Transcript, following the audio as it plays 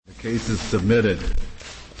Case is submitted.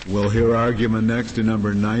 We'll hear argument next to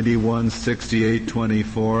number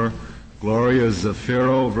 916824, Gloria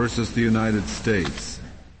Zafiro versus the United States.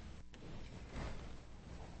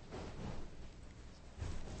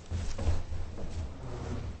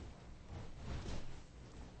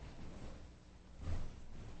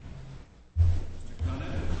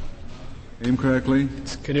 Name correctly?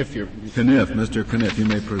 It's Kniff here. Kniff, Mr. Kniff, you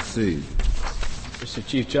may proceed. Mr.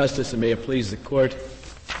 Chief Justice, and may it please the Court,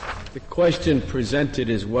 the question presented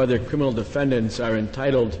is whether criminal defendants are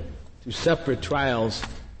entitled to separate trials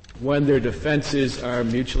when their defenses are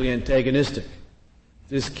mutually antagonistic.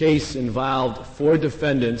 This case involved 4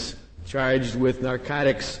 defendants charged with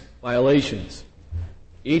narcotics violations.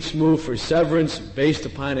 Each moved for severance based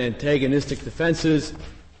upon antagonistic defenses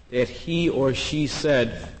that he or she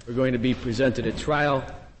said were going to be presented at trial.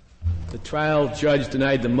 The trial judge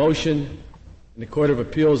denied the motion, and the Court of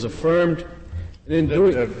Appeals affirmed. And there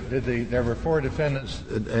were 4 defendants,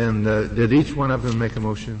 and did each one of them make a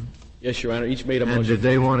motion? Yes, Your Honor. Each made a motion. And did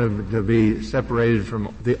they want to be separated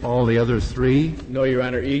from all the other 3? No, Your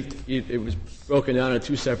Honor. It was broken down into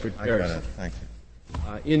 2 separate pairs. I got it. Thank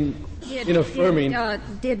you. In affirming,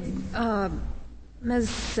 did Ms.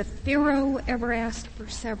 Zafiro ever ask for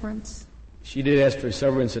severance? She did ask for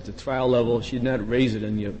severance at the trial level. She did not raise it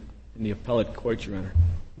in the appellate court, Your Honor.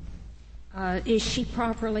 Is she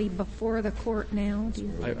properly before the court now?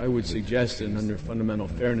 I would suggest that under fundamental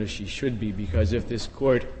fairness she should be, because if this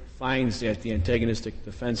court finds that the antagonistic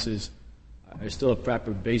defenses are still a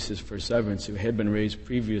proper basis for severance, it had been raised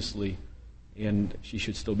previously, and she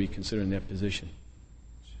should still be considered in that position.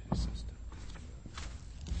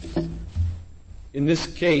 In this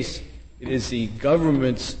case, it is a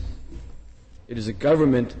government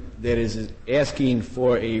that is asking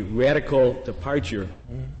for a radical departure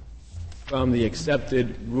from the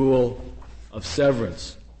accepted rule of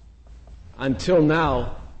severance. Until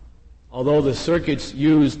now, although the circuits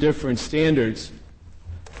use different standards,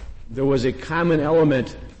 there was a common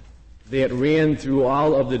element that ran through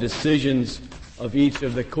all of the decisions of each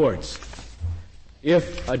of the courts.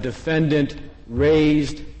 If a defendant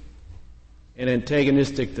raised an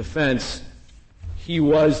antagonistic defense, he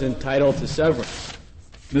was entitled to severance.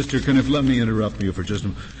 Mr. Kniff, let me interrupt you for just a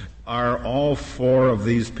moment. Are all 4 of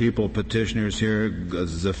these people petitioners here,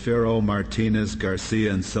 Zafiro, Martinez,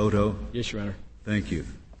 Garcia, and Soto? Yes, Your Honor. Thank you.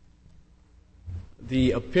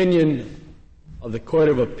 The opinion of the Court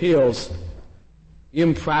of Appeals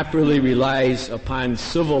improperly relies upon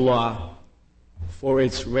civil law for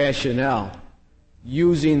its rationale,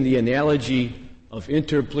 using the analogy of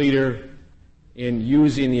interpleader and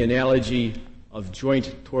using the analogy of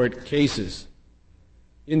joint tort cases.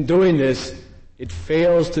 In doing this, it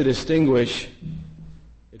fails to distinguish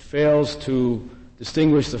the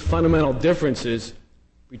fundamental differences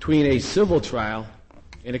between a civil trial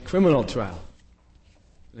and a criminal trial.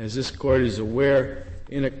 And as this Court is aware,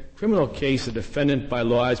 in a criminal case, a defendant by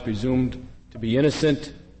law is presumed to be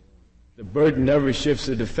innocent. The burden never shifts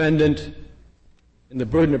to the defendant, and the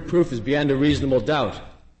burden of proof is beyond a reasonable doubt.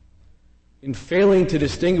 In failing to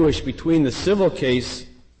distinguish between the civil case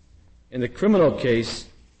and the criminal case,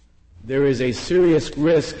 there is a serious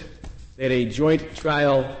risk that a joint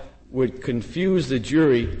trial would confuse the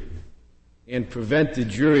jury and prevent the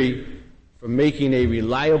jury from making a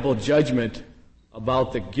reliable judgment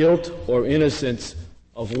about the guilt or innocence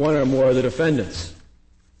of one or more of the defendants.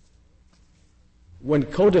 When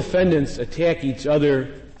co-defendants attack each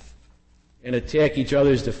other and attack each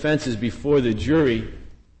other's defenses before the jury,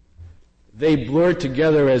 they blur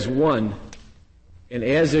together as one, and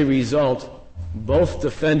as a result, both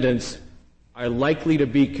defendants are likely to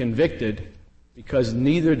be convicted because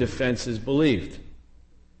neither defense is believed.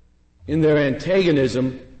 In their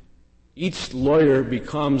antagonism, each lawyer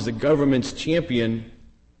becomes the government's champion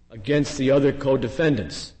against the other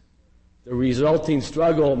co-defendants. The resulting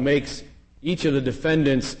struggle makes each of the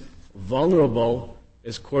defendants vulnerable,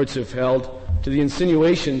 as courts have held, to the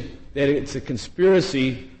insinuation that it's a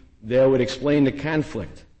conspiracy that would explain the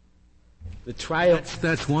conflict. The trial...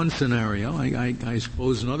 That's one scenario. I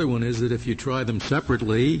suppose another one is that if you try them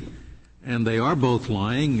separately and they are both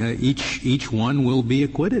lying, each one will be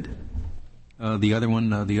acquitted. The other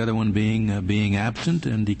one being absent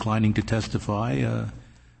and declining to testify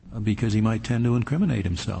because he might tend to incriminate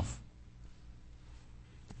himself.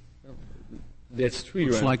 That's true, Your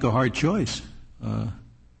Honor. It's like a hard choice.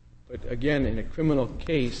 But again, in a criminal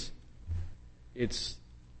case, it's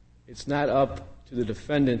not up to the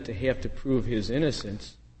defendant to have to prove his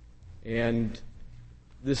innocence, and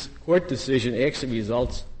this court decision actually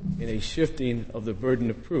results in a shifting of the burden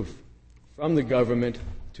of proof from the government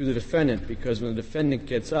to the defendant, because when the defendant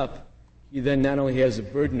gets up, he then not only has the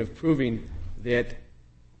burden of proving that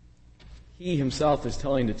he himself is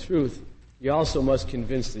telling the truth, he also must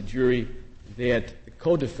convince the jury that the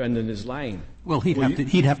co-defendant is lying. Well,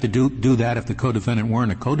 he'd have to do that if the co-defendant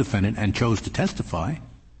weren't a co-defendant and chose to testify.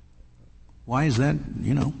 Why is that?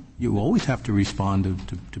 You always have to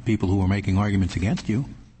respond to people who are making arguments against you.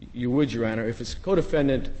 You would, Your Honor. If it's a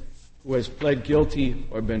co-defendant who has pled guilty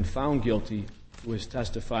or been found guilty who is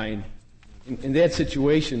testifying, in that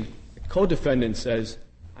situation, the co-defendant says,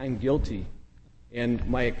 I'm guilty, and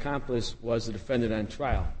my accomplice was the defendant on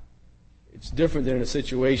trial. It's different than in a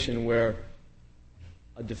situation where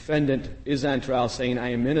a defendant is on trial saying,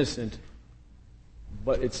 I am innocent,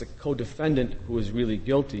 but it's a co-defendant who is really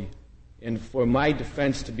guilty. And for my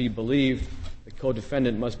defense to be believed, the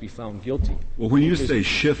co-defendant must be found guilty. Well, when you say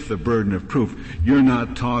shift the burden of proof, you're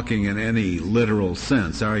not talking in any literal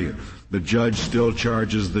sense, are you? The judge still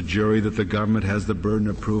charges the jury that the government has the burden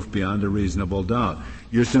of proof beyond a reasonable doubt.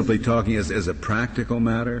 You're simply talking as a practical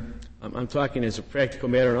matter? I'm talking as a practical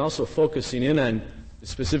matter and also focusing in on the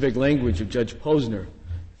specific language of Judge Posner.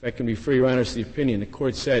 If I can refer Your Honor to the opinion, the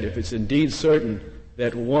court said, if it's indeed certain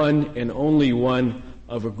that one and only one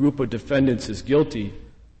of a group of defendants is guilty,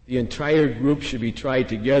 the entire group should be tried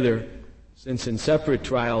together, since in separate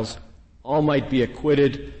trials, all might be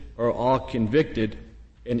acquitted or all convicted.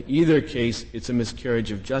 In either case, it's a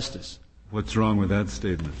miscarriage of justice. What's wrong with that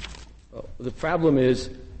statement? Well, the problem is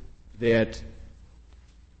that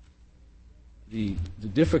the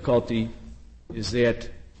difficulty is that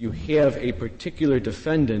you have a particular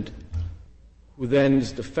defendant who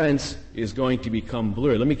then's defense is going to become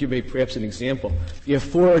blurred. Let me give you perhaps an example. You have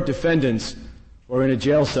 4 defendants who are in a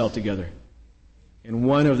jail cell together, and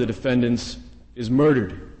one of the defendants is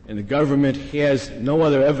murdered, and the government has no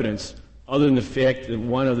other evidence other than the fact that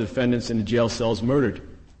one of the defendants in the jail cell is murdered.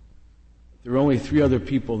 There are only 3 other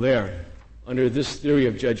people there. Under this theory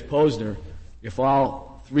of Judge Posner, if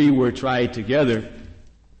all 3 were tried together,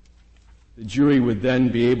 the jury would then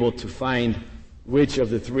be able to find which of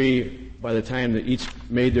the 3, by the time that each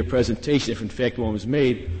made their presentation, if in fact one was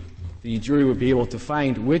made, the jury would be able to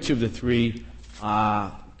find which of the 3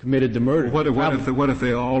 committed the murder. What if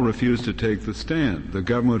they all refused to take the stand? The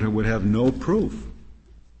government would have no proof.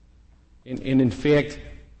 And in fact,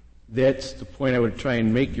 that's the point I would try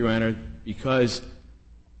and make, Your Honor, because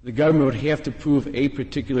the government would have to prove a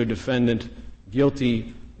particular defendant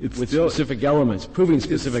guilty with specific elements, proving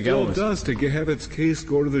specific elements. It still does to have its case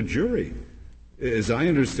go to the jury. As I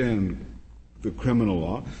understand the criminal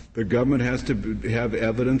law, the government has to have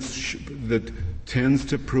evidence that tends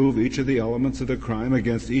to prove each of the elements of the crime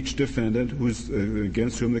against each defendant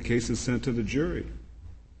against whom the case is sent to the jury.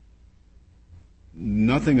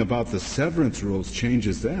 Nothing about the severance rules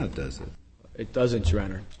changes that, does it? It doesn't, Your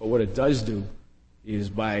Honor. But what it does do is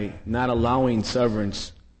by not allowing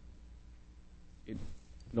severance,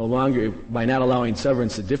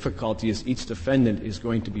 the difficulty is each defendant is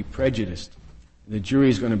going to be prejudiced. The jury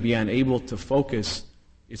is going to be unable to focus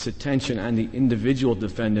its attention on the individual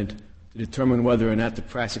defendant to determine whether or not the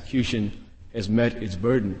prosecution has met its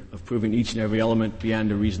burden of proving each and every element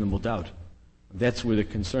beyond a reasonable doubt. That's where the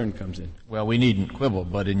concern comes in. Well, we needn't quibble,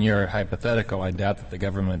 but in your hypothetical, I doubt that the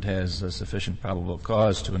government has a sufficient probable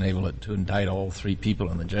cause to enable it to indict all 3 people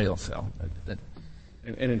in the jail cell.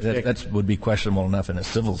 That would be questionable enough in a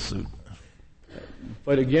civil suit.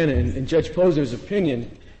 But again, in Judge Posner's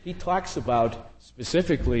opinion, he talks about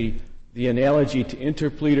specifically the analogy to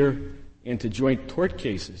interpleader and to joint tort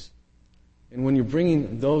cases. And when you're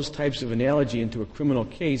bringing those types of analogy into a criminal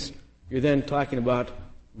case, you're then talking about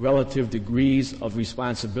relative degrees of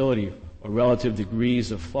responsibility or relative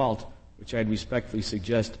degrees of fault, which I'd respectfully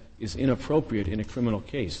suggest is inappropriate in a criminal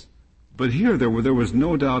case. But here there was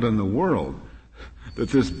no doubt in the world that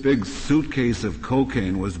this big suitcase of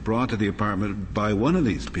cocaine was brought to the apartment by one of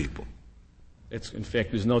these people. In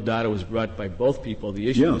fact, there's no doubt it was brought by both people. The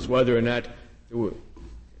issue is whether or not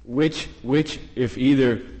which, if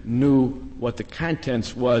either, knew what the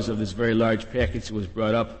contents was of this very large package that was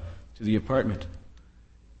brought up to the apartment.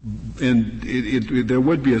 And there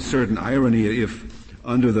would be a certain irony if,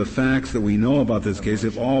 under the facts that we know about this case,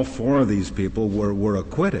 if all 4 of these people were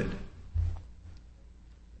acquitted.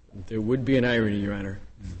 There would be an irony, Your Honor.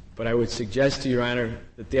 But I would suggest to Your Honor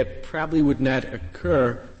that probably would not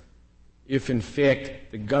occur if, in fact,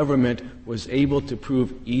 the government was able to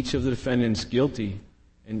prove each of the defendants guilty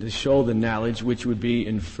and to show the knowledge which would be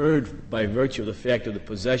inferred by virtue of the fact of the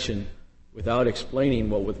possession without explaining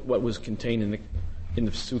what was contained in in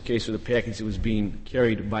the suitcase or the package that was being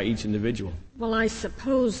carried by each individual. Well, I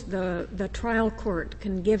suppose the trial court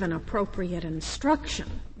can give an appropriate instruction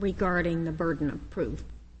regarding the burden of proof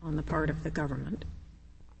on the part of the government.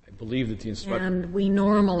 I believe that the instruction... And we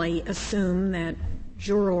normally assume that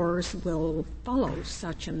jurors will follow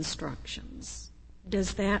such instructions.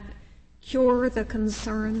 Does that cure the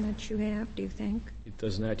concern that you have, do you think? It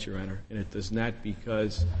does not, Your Honor, and it does not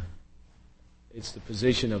because it's the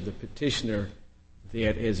position of the petitioner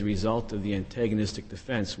that as a result of the antagonistic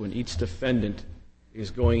defense, when each defendant is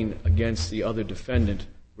going against the other defendant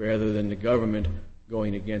rather than the government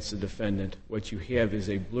going against the defendant, what you have is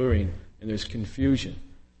a blurring and there's confusion.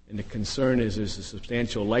 And the concern is there's a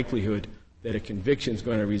substantial likelihood that a conviction is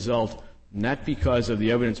going to result not because of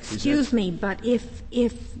the evidence presented. Excuse me, but if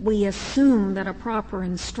we assume that a proper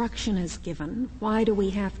instruction is given, why do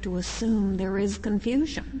we have to assume there is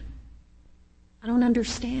confusion? I don't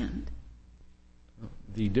understand.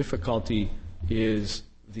 The difficulty is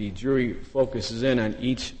the jury focuses in on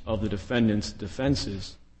each of the defendant's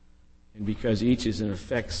defenses, and because each is in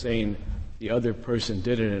effect saying the other person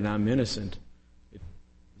did it and I'm innocent,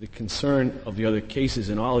 the concern of the other cases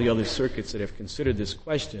and all the other circuits that have considered this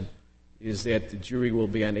question is that the jury will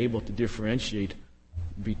be unable to differentiate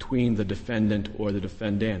between the defendant or the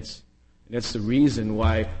defendants. And that's the reason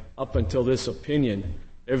why, up until this opinion,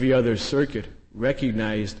 every other circuit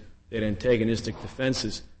recognized that antagonistic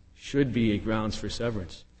defenses should be a grounds for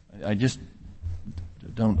severance. I just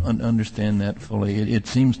don't understand that fully. It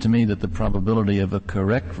seems to me that the probability of a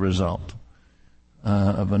correct result,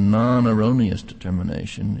 of a non-erroneous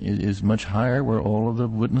determination, is much higher where all of the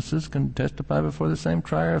witnesses can testify before the same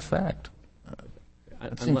trier of fact.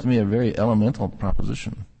 It seems to me a very elemental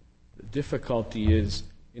proposition. The difficulty is,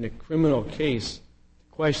 in a criminal case,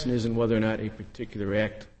 the question isn't whether or not a particular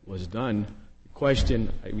act was done. The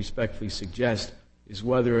question, I respectfully suggest, is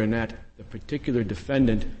whether or not the particular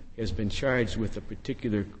defendant who's been charged with a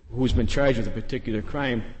particular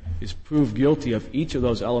crime is proved guilty of each of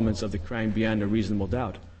those elements of the crime beyond a reasonable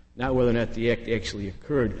doubt. Not whether or not the act actually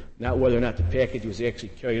occurred, not whether or not the package was actually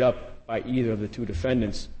carried up by either of the two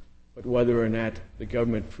defendants, but whether or not the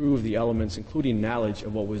government proved the elements, including knowledge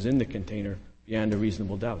of what was in the container, beyond a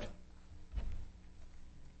reasonable doubt.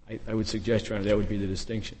 I would suggest, Your Honor, that would be the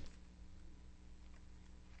distinction.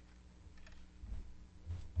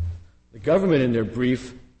 The government, in their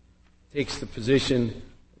brief, takes the position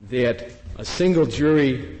that a single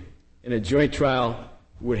jury in a joint trial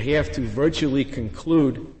would have to virtually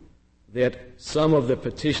conclude that some of the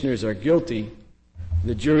petitioners are guilty.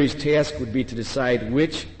 The jury's task would be to decide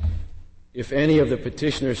which, if any, of the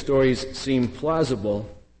petitioner's stories seem plausible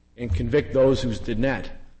and convict those who did not.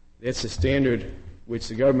 That's the standard which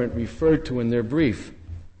the government referred to in their brief.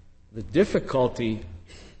 The difficulty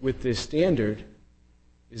with this standard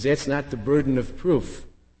is that's not the burden of proof.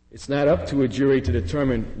 It's not up to a jury to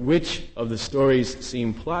determine which of the stories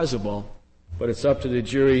seem plausible, but it's up to the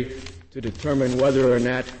jury to determine whether or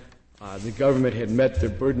not the government had met their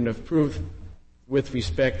burden of proof with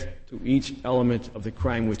respect to each element of the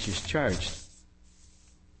crime which is charged.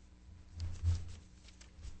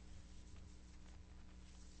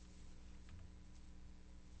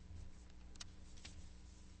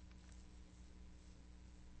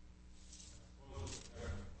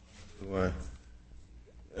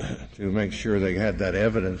 To make sure they had that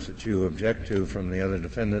evidence that you object to from the other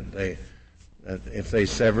defendant, that if they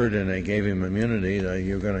severed and they gave him immunity,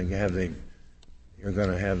 you're going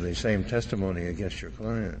to have the same testimony against your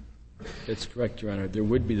client. That's correct, Your Honor. There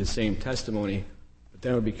would be the same testimony, but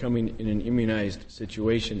that would be coming in an immunized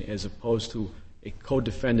situation as opposed to a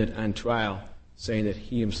co-defendant on trial saying that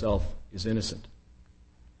he himself is innocent.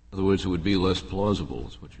 In other words, it would be less plausible,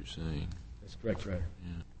 is what you're saying. That's correct, Your Honor.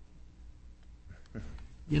 Yeah.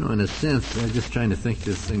 You know, in a sense, I'm just trying to think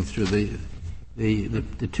this thing through.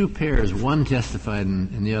 The two pairs, one testified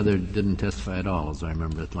and the other didn't testify at all, as I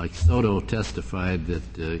remember it. Like Soto testified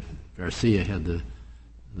that Garcia had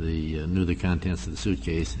knew the contents of the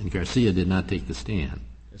suitcase, and Garcia did not take the stand.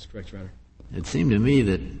 That's correct, Your Honor. It seemed to me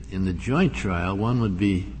that in the joint trial, one would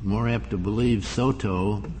be more apt to believe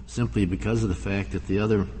Soto simply because of the fact that the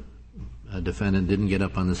other defendant didn't get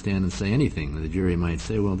up on the stand and say anything. The jury might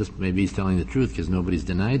say, well, this maybe he's telling the truth because nobody's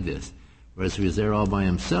denied this. Whereas if he was there all by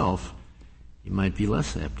himself, he might be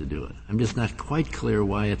less apt to do it. I'm just not quite clear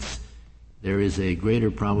why there is a greater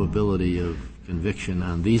probability of conviction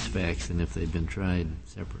on these facts than if they'd been tried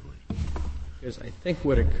separately. Because I think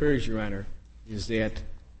what occurs, Your Honor, is that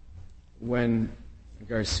when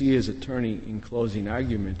Garcia's attorney in closing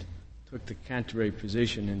argument took the contrary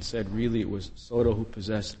position and said really it was Soto who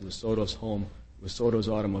possessed it, it was Soto's home, it was Soto's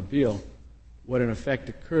automobile, what in effect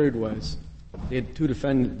occurred was they had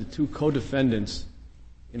the two co-defendants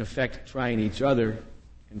in effect trying each other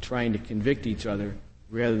and trying to convict each other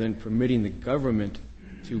rather than permitting the government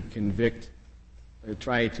to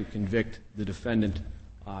try to convict the defendant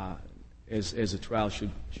as a trial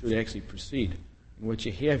should actually proceed. And what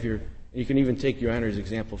you have here, and you can even take Your Honor's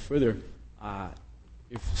example further,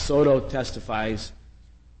 if Soto testifies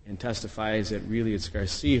that really it's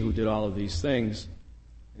Garcia who did all of these things,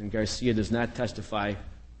 and Garcia does not testify,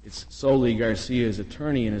 it's solely Garcia's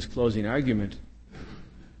attorney in his closing argument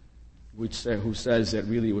who says that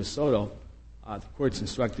really it was Soto, the courts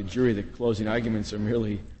instruct the jury that closing arguments are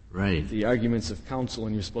merely the arguments of counsel,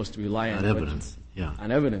 and you're supposed to rely on evidence.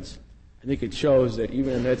 On evidence. I think it shows that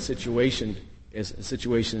even in that situation, as a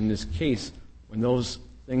situation in this case, when those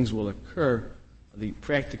things will occur, the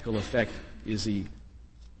practical effect is the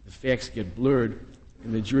facts get blurred,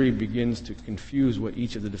 and the jury begins to confuse what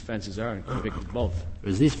each of the defenses are and convict both.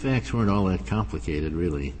 Because these facts weren't all that complicated,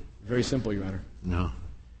 really. Very simple, Your Honor. No.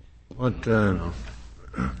 What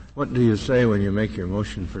do you say when you make your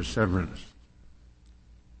motion for severance?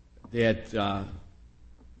 That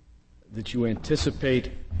you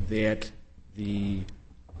anticipate that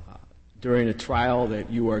during a trial that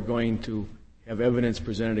you are going to have evidence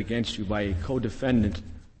presented against you by a co-defendant,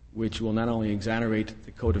 which will not only exonerate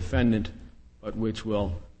the co-defendant, but which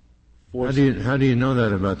will force... How do you know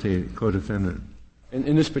that about the co-defendant?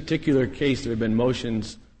 In this particular case, there have been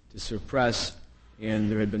motions to suppress,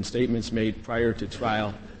 and there had been statements made prior to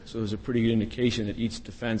trial, so there's a pretty good indication that each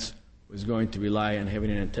defense was going to rely on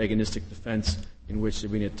having an antagonistic defense in which there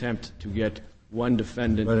would be an attempt to get one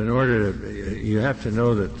defendant... But in order to... You have to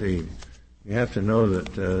know that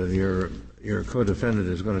your co-defendant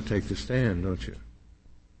is going to take the stand, don't you?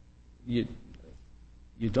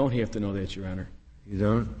 You don't have to know that, Your Honor. You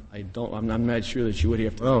don't? I don't. I'm not sure that you would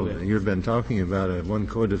have to know that. Well, you've been talking about one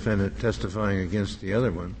co-defendant testifying against the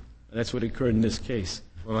other one. That's what occurred in this case.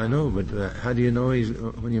 Well, I know, but how do you know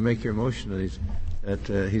when you make your motion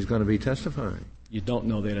that he's going to be testifying? You don't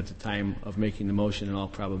know that at the time of making the motion in all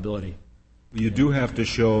probability. You do have to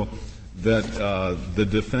show that the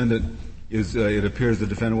defendant it appears the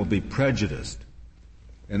defendant will be prejudiced.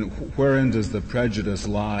 And wherein does the prejudice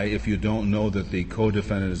lie if you don't know that the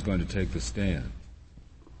co-defendant is going to take the stand?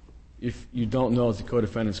 If you don't know if the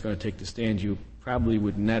co-defendant is going to take the stand, you probably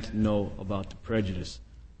would not know about the prejudice.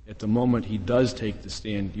 At the moment he does take the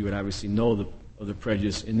stand, you would obviously know of the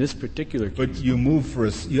prejudice in this particular case. But you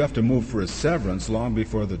have to move for a severance long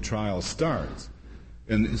before the trial starts.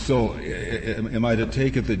 And so am I to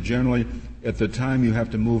take it that generally at the time you have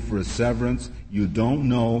to move for a severance, you don't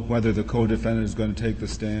know whether the co-defendant is going to take the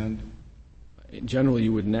stand? Generally,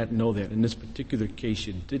 you would not know that. In this particular case,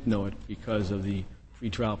 you did know it because of the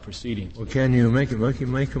pretrial proceedings. Well, can you make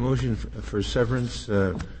a motion for severance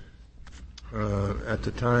at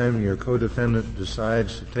the time your co-defendant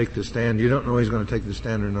decides to take the stand? You don't know he's going to take the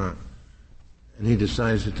stand or not, and he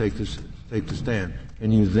decides to take the stand.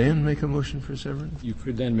 Can you then make a motion for severance? You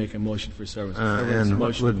could then make a motion for severance. And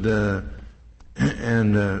what would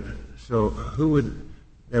so who would?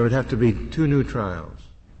 There would have to be two new trials.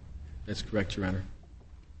 That's correct, Your Honor.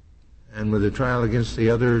 And would the trial against the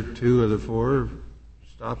other two of the four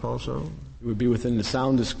stop also? It would be within the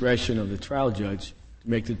sound discretion of the trial judge to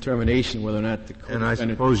make the determination whether or not the co-defendant...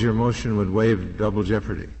 And I suppose your motion would waive double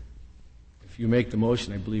jeopardy. If you make the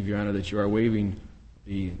motion, I believe, Your Honor, that you are waiving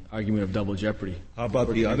the argument of double jeopardy. How about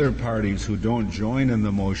the other parties who don't join in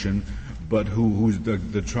the motion, but who's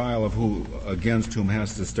the trial of who against whom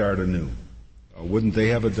has to start anew? Wouldn't they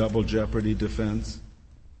have a double jeopardy defense?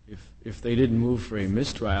 If they didn't move for a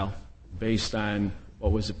mistrial based on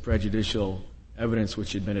what was the prejudicial evidence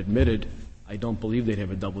which had been admitted, I don't believe they'd have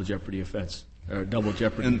a double jeopardy offense or double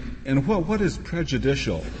jeopardy. And what is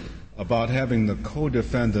prejudicial about having the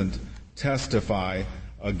co-defendant testify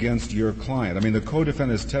against your client? I mean, the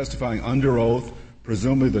co-defendant is testifying under oath.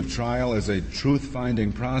 Presumably the trial is a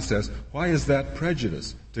truth-finding process. Why is that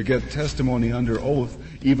prejudice, to get testimony under oath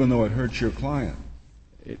even though it hurts your client?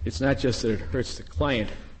 It's not just that it hurts the client,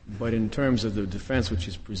 but in terms of the defense which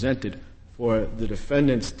is presented, for the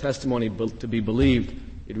defendant's testimony to be believed,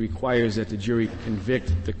 it requires that the jury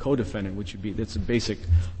convict the co-defendant, which would be, that's a basic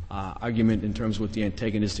argument in terms of what the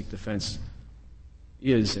antagonistic defense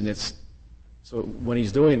is. And it's, so when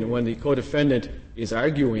the co-defendant is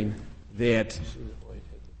arguing that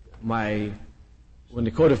when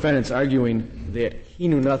the co-defendant's arguing that he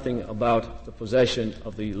knew nothing about the possession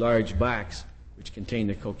of the large box which contained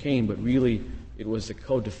the cocaine, but really it was the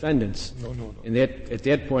co-defendant's. No. And at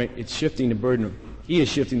that point, he is shifting the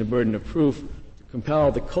burden of proof. The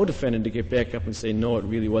compel the co-defendant to get back up and say, no, it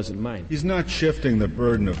really wasn't mine. He's not shifting the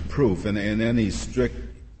burden of proof in any strict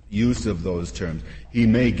use of those terms. He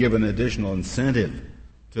may give an additional incentive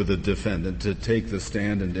to the defendant to take the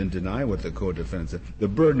stand and deny what the co-defendant said. The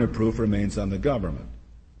burden of proof remains on the government.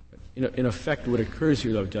 In effect, what occurs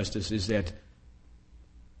here, though, Justice, is that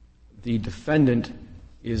the defendant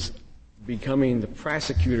is becoming the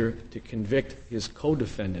prosecutor to convict his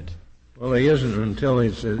co-defendant. Well, he isn't until the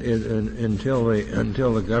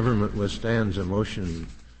government withstands a motion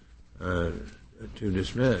to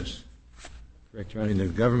dismiss. Correct, Your I Honor. mean,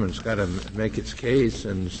 the government's got to make its case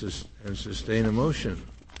and sustain a motion.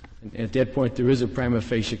 And at that point, there is a prima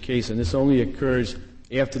facie case, and this only occurs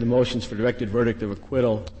after the motions for directed verdict of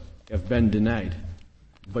acquittal have been denied.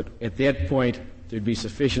 But at that point, there'd be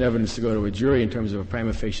sufficient evidence to go to a jury in terms of a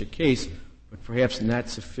prima facie case, but perhaps not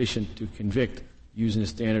sufficient to convict using the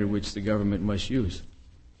standard which the government must use.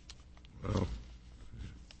 Well,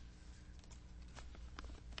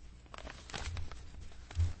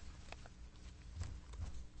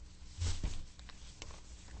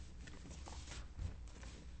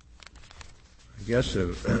 I guess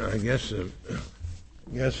if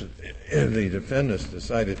the defendants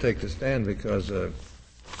decide to take the stand because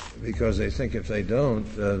they think if they don't,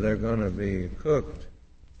 they're going to be cooked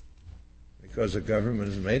because the government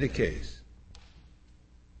has made a case.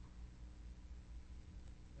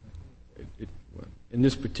 In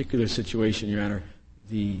this particular situation, Your Honor,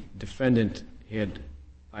 the defendant had,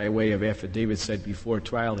 by way of affidavit, said before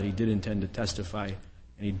trial that he did intend to testify,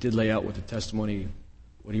 and he did lay out what he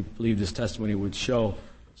believed his testimony would show.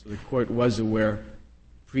 So the court was aware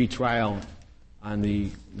pre-trial on the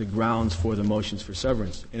grounds for the motions for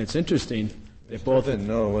severance. And it's interesting that both didn't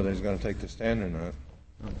know whether he's going to take the stand or not.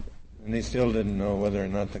 And they still didn't know whether or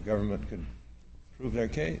not the government could prove their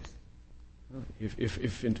case.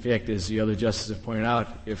 If in fact, as the other justices have pointed out,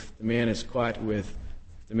 if the man is caught with,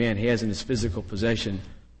 if the man has in his physical possession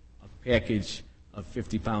a package of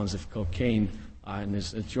 50 pounds of cocaine and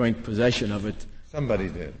there's a joint possession of it, somebody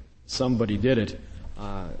did. Somebody did it.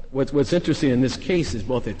 What's interesting in this case is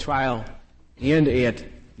both at trial and at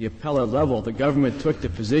the appellate level, the government took the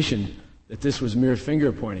position that this was mere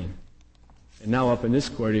finger pointing. And now up in this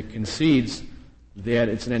court, it concedes that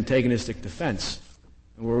it's an antagonistic defense.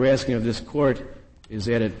 And what we're asking of this court is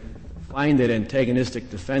that it find that antagonistic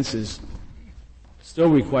defenses still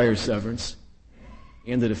require severance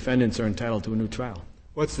and the defendants are entitled to a new trial.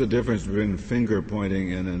 What's the difference between finger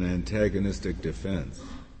pointing and an antagonistic defense?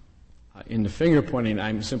 In the finger pointing,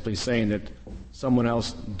 I'm simply saying that someone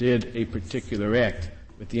else did a particular act.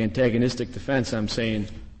 With the antagonistic defense, I'm saying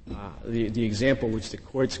the example which the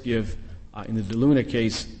courts give in the DeLuna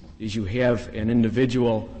case is you have an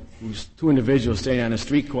individual two individuals standing on a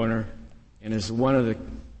street corner, and as one of the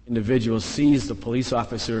individuals sees the police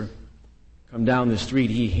officer come down the street,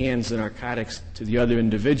 he hands the narcotics to the other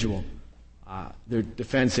individual. Their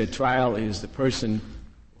defense at trial is the person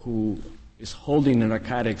who is holding the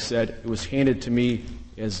narcotics said, it was handed to me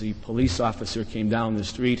as the police officer came down the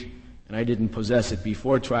street, and I didn't possess it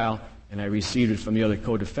before trial, and I received it from the other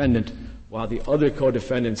co-defendant, while the other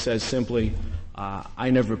co-defendant says simply, I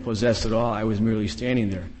never possessed it all, I was merely standing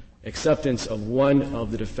there. Acceptance of one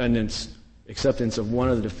of the defendant's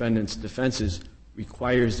defenses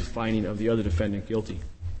requires the finding of the other defendant guilty.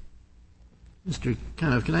 Mr.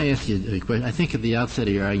 Conniff, can I ask you a question? I think at the outset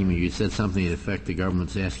of your argument you said something to the effect the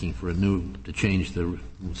government's asking for to change the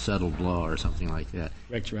settled law or something like that.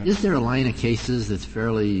 Correct, Your Honor. Is there a line of cases that's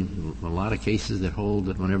a lot of cases that hold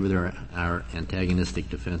that whenever there are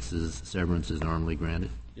antagonistic defenses, severance is normally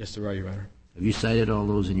granted? Yes, there are, Your Honor. Have you cited all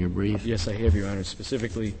those in your brief? Yes, I have, Your Honor.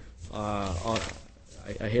 Specifically, I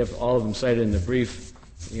have all of them cited in the brief,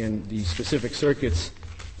 and the specific circuits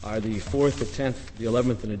are the 4th, the 10th, the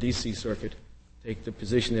 11th, and the D.C. Circuit. Take the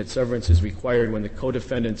position that severance is required when the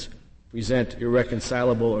co-defendants present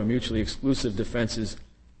irreconcilable or mutually exclusive defenses,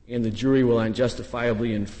 and the jury will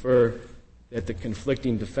unjustifiably infer that the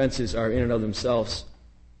conflicting defenses are in and of themselves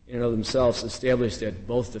established that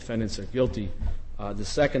both defendants are guilty. The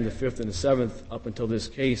 2nd, the 5th, and the 7th, up until this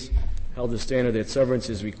case, held the standard that severance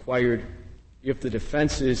is required if the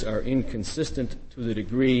defenses are inconsistent to the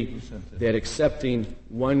degree that accepting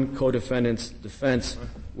one co-defendant's defense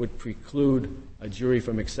would preclude a jury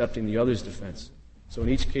from accepting the other's defense. So in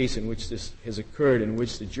each case in which this has occurred, in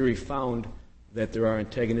which the jury found that there are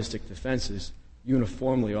antagonistic defenses,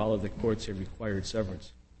 uniformly all of the courts have required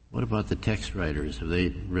severance. What about the text writers? Have they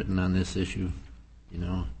written on this issue? You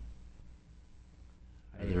know?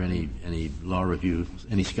 Are there any law review?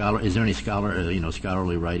 Is there any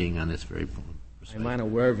scholarly writing on this very point? I'm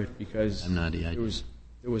unaware of it because I'm not,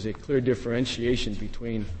 there was a clear differentiation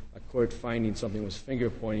between a court finding something was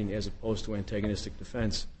finger-pointing as opposed to antagonistic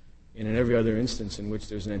defense. And in every other instance in which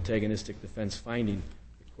there's an antagonistic defense finding,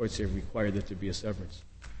 the courts have required that there be a severance.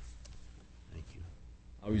 Thank you.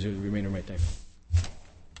 I'll reserve the remainder of my time.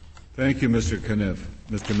 Thank you, Mr. Kniff.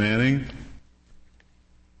 Mr. Manning?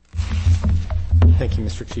 Thank you,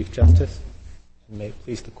 Mr. Chief Justice, and may it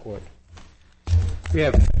please the Court. We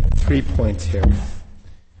have 3 points here.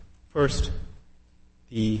 First,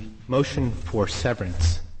 the motion for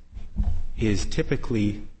severance is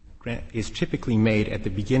typically made at the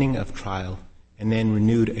beginning of trial and then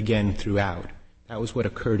renewed again throughout. That was what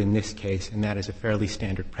occurred in this case, and that is a fairly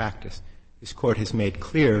standard practice. This Court has made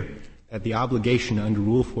clear that the obligation under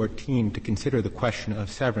Rule 14 to consider the question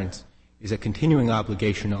of severance is a continuing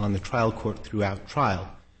obligation on the trial court throughout trial.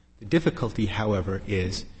 The difficulty, however,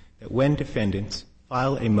 is that when defendants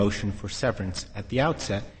file a motion for severance at the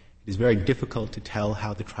outset, it is very difficult to tell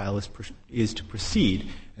how the trial is to proceed,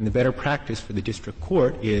 and the better practice for the district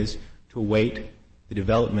court is to await the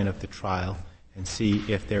development of the trial and see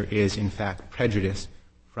if there is, in fact, prejudice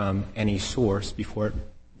from any source before it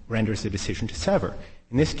renders a decision to sever.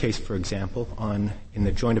 In this case, for example, in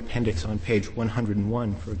the joint appendix on page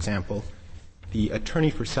 101, for example, the attorney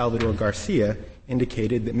for Salvador Garcia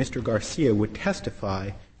indicated that Mr. Garcia would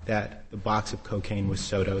testify that the box of cocaine was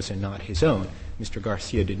Soto's and not his own. Mr.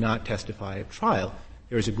 Garcia did not testify at trial.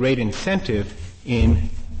 There is a great incentive in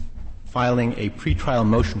filing a pretrial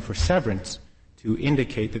motion for severance to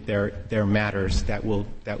indicate that there are matters that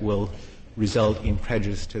will result in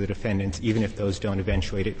prejudice to the defendants, even if those don't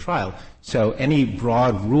eventuate at trial. So any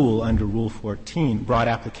broad rule under Rule 14, broad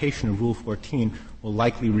application of Rule 14, will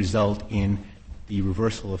likely result in the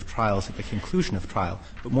reversal of trials at the conclusion of trial.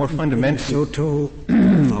 But more fundamentally, Soto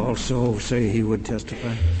also say he would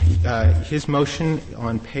testify? His motion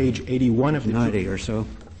on page 81 of the 90 or so.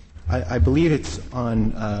 I believe it's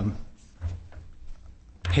on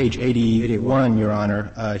page 81, Your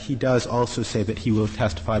Honor. He does also say that he will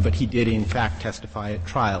testify, but he did in fact testify at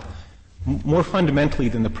trial. More fundamentally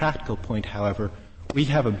than the practical point, however, we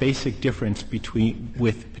have a basic difference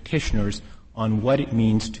with petitioners on what it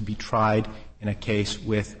means to be tried in a case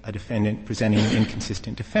with a defendant presenting an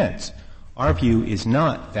inconsistent defense. Our view is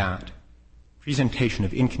not that presentation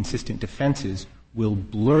of inconsistent defenses will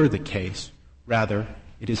blur the case. Rather,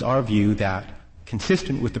 it is our view that,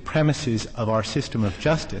 consistent with the premises of our system of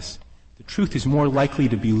justice, the truth is more likely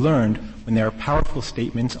to be learned when there are powerful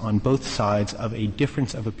statements on both sides of a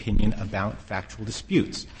difference of opinion about factual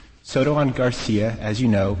disputes. Soto and Garcia, as you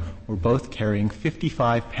know, were both carrying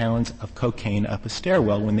 55 pounds of cocaine up a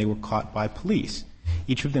stairwell when they were caught by police.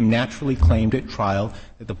 Each of them naturally claimed at trial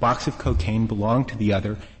that the box of cocaine belonged to the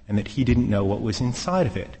other and that he didn't know what was inside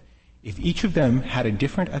of it. If each of them had a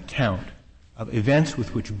different account of events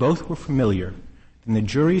with which both were familiar, then the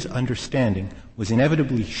jury's understanding was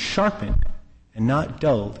inevitably sharpened and not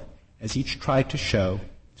dulled as each tried to show,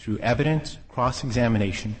 through evidence,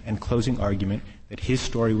 cross-examination, and closing argument, that his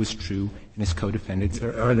story was true and his co-defendants.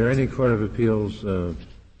 Are there any court of appeals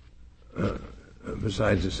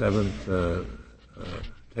besides the Seventh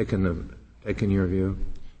taken your view?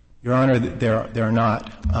 Your Honor, there are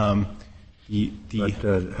not. But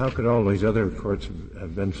how could all these other courts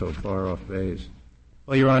have been so far off base?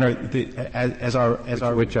 Well, Your Honor,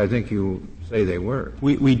 which I think you say they were.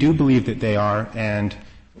 We do believe that they are, and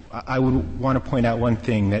I would want to point out one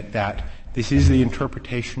thing, that this is the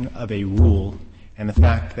interpretation of a rule, and the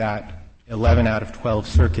fact that 11 out of 12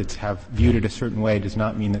 circuits have viewed it a certain way does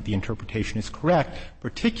not mean that the interpretation is correct,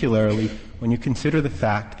 particularly when you consider the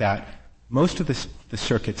fact that most of the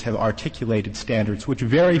circuits have articulated standards which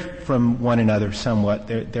vary from one another somewhat.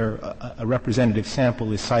 A representative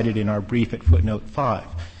sample is cited in our brief at footnote 5.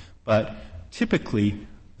 But typically,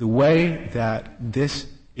 the way that this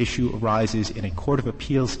issue arises in a court of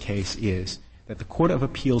appeals case is that the court of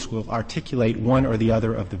appeals will articulate one or the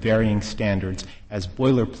other of the varying standards as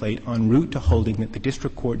boilerplate en route to holding that the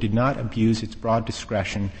district court did not abuse its broad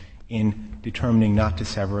discretion in determining not to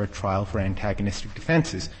sever a trial for antagonistic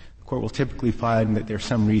defenses. The court will typically find that there's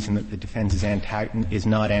some reason that the defense is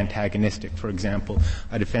not antagonistic. For example,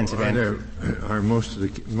 a defense of are most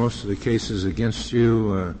of the cases against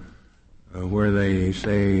you where they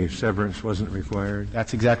say severance wasn't required?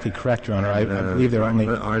 That's exactly correct, Your Honor. I believe there are only.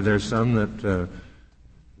 Are there some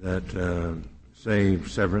that say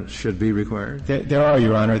severance should be required? There are,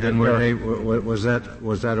 Your Honor. Was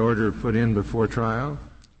that order put in before trial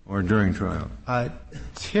or during trial?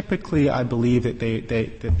 Typically, I believe that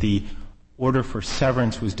that the order for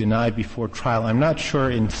severance was denied before trial. I'm not sure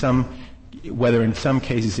in some whether in some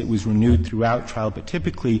cases it was renewed throughout trial, but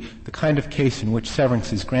typically the kind of case in which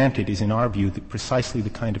severance is granted is, in our view, precisely the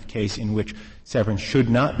kind of case in which severance should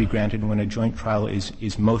not be granted when a joint trial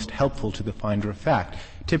is most helpful to the finder of fact.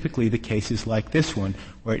 Typically the cases like this one,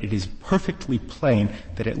 where it is perfectly plain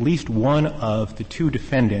that at least one of the two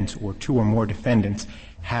defendants or two or more defendants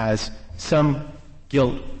has some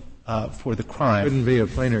guilt for the crime. Couldn't be a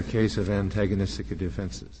plainer case of antagonistic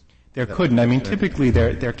defenses. There couldn't. I mean, typically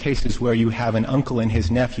there are cases where you have an uncle and his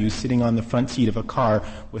nephew sitting on the front seat of a car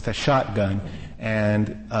with a shotgun, and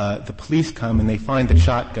the police come and they find the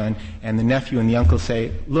shotgun, and the nephew and the uncle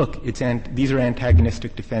say, look, these are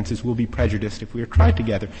antagonistic defenses. We'll be prejudiced if we are tried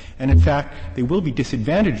together. And in fact, they will be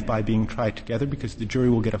disadvantaged by being tried together because the jury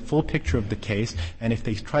will get a full picture of the case, and if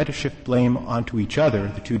they try to shift blame onto each other,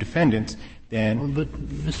 the two defendants, then... But,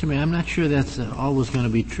 Mr. Mayor, I'm not sure that's always going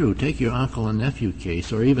to be true. Take your uncle and nephew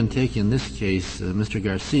case, or even take in this case Mr.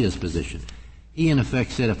 Garcia's position. He, in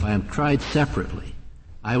effect, said, if I am tried separately,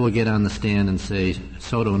 I will get on the stand and say,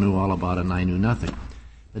 Soto knew all about it and I knew nothing.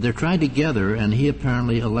 But they're tried together, and he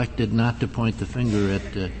apparently elected not to point the finger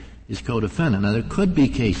at his co-defendant. Now, there could be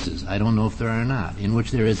cases, I don't know if there are not, in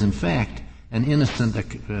which there is, in fact, an innocent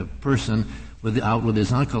person out with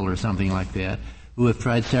his uncle or something like that, who, if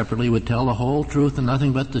tried separately, would tell the whole truth and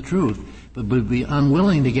nothing but the truth, but would be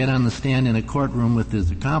unwilling to get on the stand in a courtroom with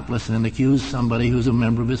his accomplice and accuse somebody who's a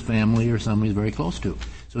member of his family or somebody he's very close to.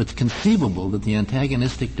 So it's conceivable that the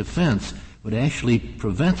antagonistic defense would actually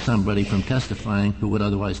prevent somebody from testifying who would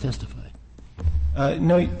otherwise testify.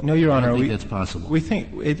 No, Your Honor. I think that's possible. We think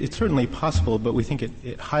it's certainly possible, but we think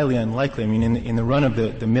it highly unlikely. I mean, in the run of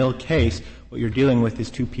the Mill case, what you're dealing with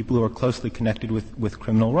is two people who are closely connected with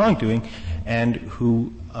criminal wrongdoing, and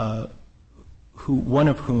who one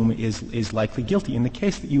of whom is likely guilty. In the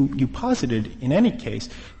case that you posited, in any case,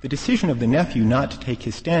 the decision of the nephew not to take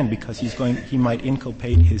his stand because he might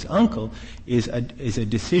inculpate his uncle is a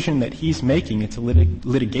decision that he's making. It's a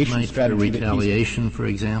litigation strategy. Retaliation, for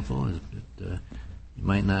example, that he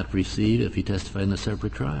might not receive if he testified in a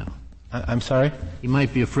separate trial. I'm sorry? He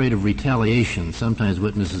might be afraid of retaliation. Sometimes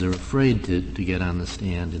witnesses are afraid to get on the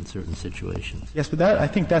stand in certain situations. Yes, but I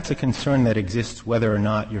think that's a concern that exists whether or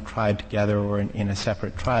not you're tried together or in a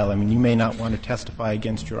separate trial. I mean, you may not want to testify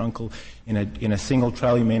against your uncle in a single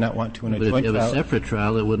trial. You may not want to in a joint trial. But if you have a separate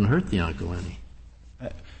trial, it wouldn't hurt the uncle any.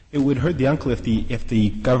 It would hurt the uncle if the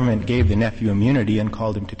government gave the nephew immunity and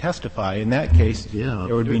called him to testify. In that case,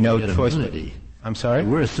 there would be no choice. Immunity. I'm sorry?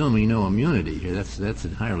 We're assuming no immunity here. That's an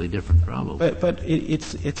entirely different problem. But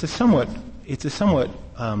it's a somewhat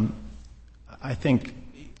I think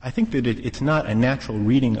that it's not a natural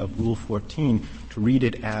reading of Rule 14 to read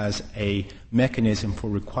it as a mechanism for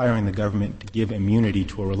requiring the government to give immunity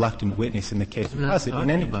to a reluctant witness in the case of custody. I'm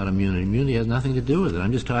not talking about immunity. Immunity has nothing to do with it.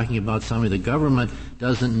 I'm just talking about somebody the government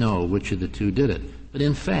doesn't know which of the two did it. But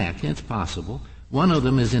in fact, it's possible, one of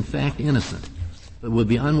them is in fact innocent, but would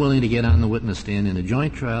be unwilling to get on the witness stand in a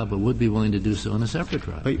joint trial, but would be willing to do so in a separate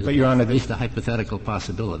trial. But Your Honor, at least a hypothetical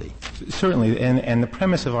possibility. Certainly, and the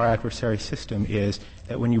premise of our adversary system is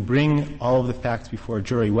that when you bring all of the facts before a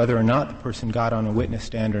jury, whether or not the person got on a witness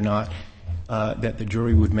stand or not, that the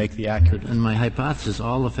jury would make the accurate. And my hypothesis,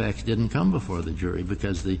 all the facts didn't come before the jury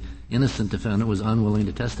because the innocent defendant was unwilling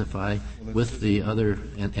to testify with the other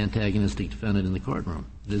antagonistic defendant in the courtroom.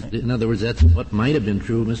 In other words, that's what might have been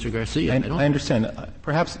true of Mr. Garcia. I understand.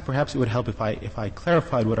 Perhaps it would help if I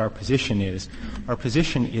clarified what our position is. Our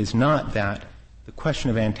position is not that the question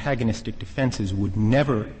of antagonistic defenses would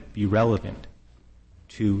never be relevant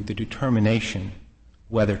to the determination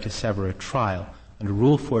whether to sever a trial. Under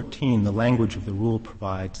Rule 14, the language of the rule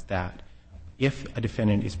provides that if a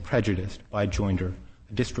defendant is prejudiced by joinder,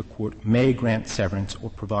 a district court may grant severance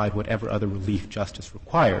or provide whatever other relief justice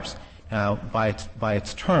requires. Now, by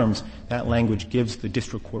its terms, that language gives the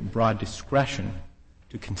district court broad discretion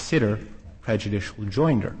to consider prejudicial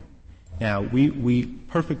joinder. Now, we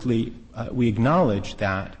acknowledge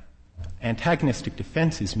that antagonistic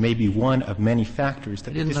defenses may be one of many factors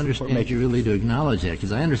that I didn't understand you really to acknowledge that,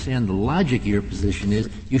 because I understand the logic of your position is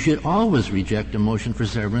you should always reject a motion for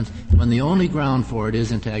severance when the only ground for it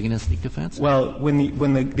is antagonistic defense. Well,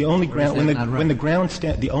 the only ground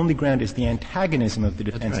is the antagonism of the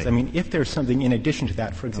defense. Right. I mean, if there's something in addition to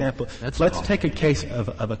that, for example, let's take a case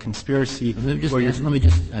of a conspiracy.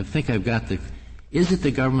 I think I've got Is it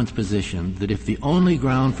the government's position that if the only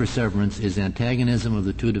ground for severance is antagonism of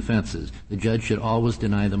the two defenses, the judge should always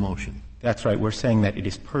deny the motion? That's right. We're saying that it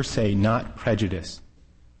is per se not prejudice.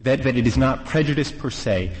 That it is not prejudice per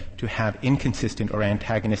se to have inconsistent or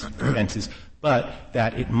antagonistic defenses but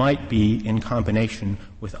that it might be in combination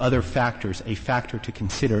with other factors, a factor to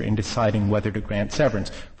consider in deciding whether to grant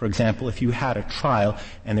severance. For example, if you had a trial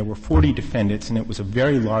and there were 40 defendants and it was a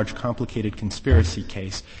very large, complicated conspiracy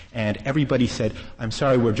case, and everybody said, I'm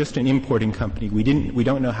sorry, we're just an importing company. We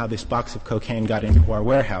don't know how this box of cocaine got into our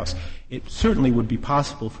warehouse. It certainly would be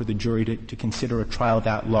possible for the jury to consider a trial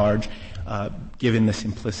that large, given the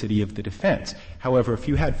simplicity of the defense. However, if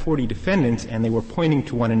you had 40 defendants and they were pointing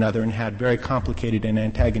to one another and had very complicated and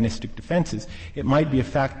antagonistic defenses, it might be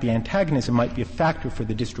the antagonism might be a factor for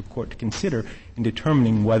the district court to consider in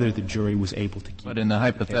determining whether the jury was able to keep. But in the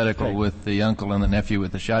hypothetical with the uncle and the nephew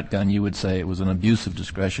with the shotgun, you would say it was an abuse of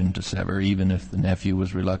discretion to sever, even if the nephew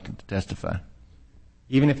was reluctant to testify.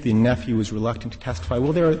 Even if the nephew was reluctant to testify.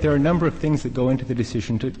 Well, there are a number of things that go into the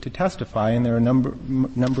decision to testify, and there are a number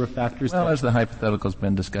of factors. Well, as the hypothetical's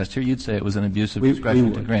been discussed here, you'd say it was an abuse of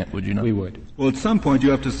discretion to grant, would you not? We would. Well, at some point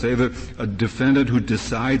you have to say that a defendant who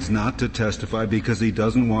decides not to testify because he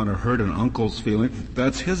doesn't want to hurt an uncle's feeling,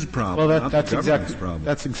 that's his problem, not the government's problem.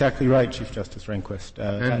 That's exactly right, Chief Justice Rehnquist.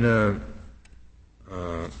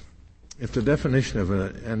 If the definition of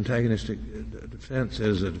an antagonistic defense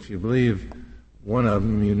is that if you believe one of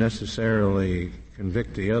them, you necessarily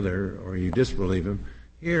convict the other, or you disbelieve him.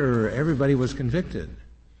 Here, everybody was convicted.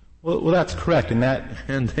 Well, that's correct, and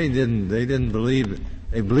they didn't believe.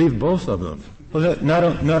 They believed both of them. Well,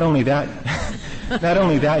 not only that,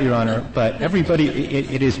 Your Honor, but everybody.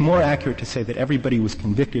 It is more accurate to say that everybody was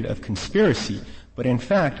convicted of conspiracy. But in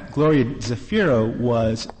fact, Gloria Zafiro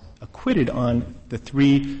was acquitted on the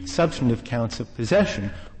 3 substantive counts of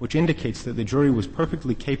possession, which indicates that the jury was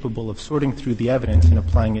perfectly capable of sorting through the evidence and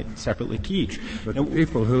applying it separately to each. But all of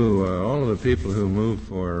the people who moved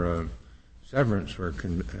for severance were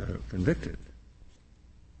convicted.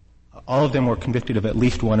 All of them were convicted of at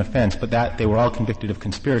least one offense, but they were all convicted of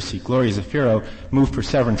conspiracy. Gloria Zafiro moved for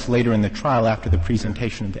severance later in the trial after the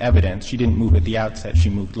presentation of the evidence. She didn't move at the outset;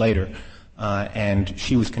 she moved later. And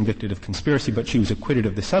she was convicted of conspiracy, but she was acquitted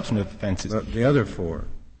of the substantive offenses. The other 4?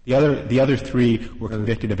 The other 3 were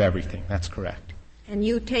convicted of everything. That's correct. And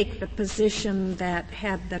you take the position that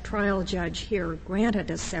had the trial judge here granted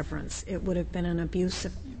a severance, it would have been an abuse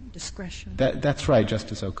of discretion. That's right,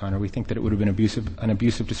 Justice O'Connor. We think that it would have been an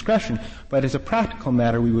abuse of discretion. But as a practical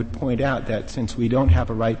matter, we would point out that since we don't have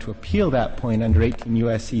a right to appeal that point under 18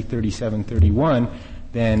 U.S.C. 3731,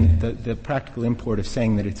 then the practical import of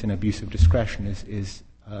saying that it's an abuse of discretion is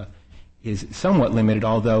somewhat limited,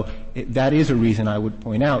 although that is a reason I would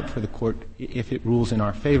point out for the Court, if it rules in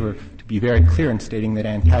our favor, to be very clear in stating that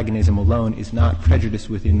antagonism alone is not prejudice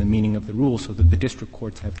within the meaning of the rule, so that the district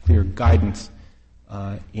courts have clear guidance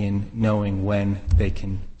in knowing when they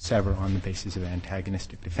can sever on the basis of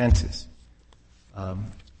antagonistic defenses.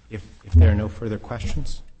 If there are no further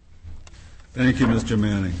questions. Thank you, Mr.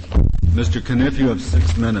 Manning. Mr. Kniff, you have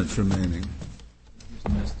 6 minutes remaining.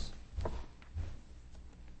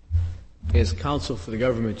 As counsel for the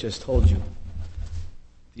government just told you,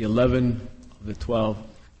 the 11 of the 12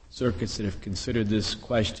 circuits that have considered this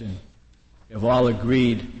question have all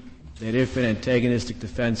agreed that if an antagonistic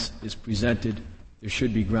defense is presented, there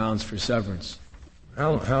should be grounds for severance.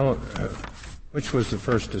 Which was the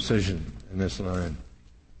first decision in this line?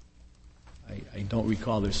 I don't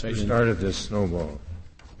recall their citing. Who started this snowball?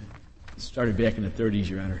 It started back in the 30s,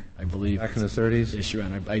 Your Honor, I believe. Back in the 30s? Yes, Your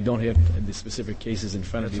Honor. I don't have the specific cases in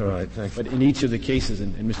front of me. That's all right, thank you. But in each of the cases,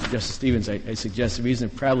 and Mr. Justice Stevens, I suggest the reason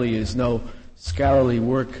it probably is no scholarly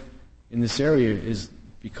work in this area is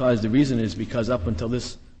because up until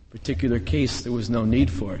this particular case, there was no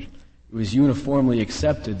need for it. It was uniformly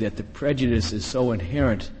accepted that the prejudice is so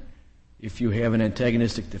inherent if you have an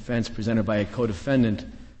antagonistic defense presented by a co-defendant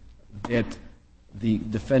that the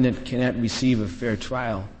defendant cannot receive a fair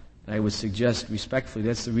trial. And I would suggest respectfully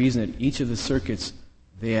that's the reason that each of the circuits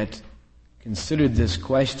that considered this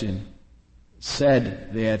question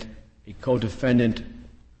said that a co-defendant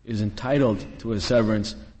is entitled to a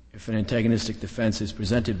severance if an antagonistic defense is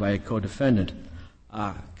presented by a co-defendant.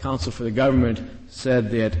 Counsel for the government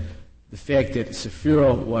said that the fact that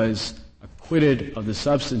Zafiro was acquitted of the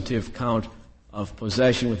substantive count of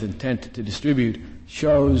possession with intent to distribute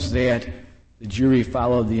shows that the jury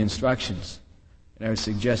followed the instructions. And I would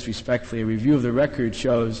suggest respectfully a review of the record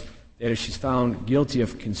shows that if she's found guilty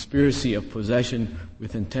of conspiracy of possession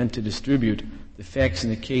with intent to distribute, the facts in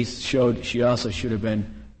the case showed she also should have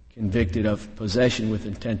been convicted of possession with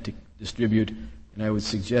intent to distribute. And I would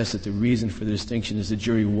suggest that the reason for the distinction is the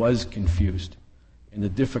jury was confused. And the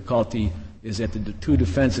difficulty is that the two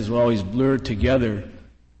defenses were always blurred together,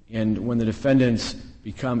 and when the defendants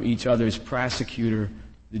become each other's prosecutor,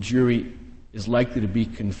 the jury is likely to be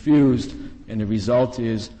confused, and the result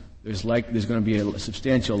is there's going to be a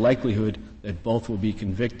substantial likelihood that both will be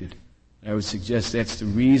convicted. I would suggest that's the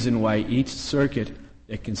reason why each circuit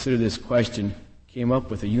that considered this question came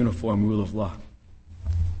up with a uniform rule of law.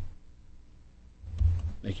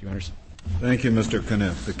 Thank you, Your Honors. Thank you, Mr.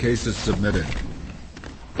 Kniff. The case is submitted.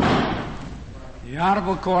 The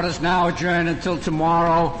Honorable Court is now adjourned until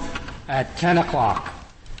tomorrow at 10 o'clock.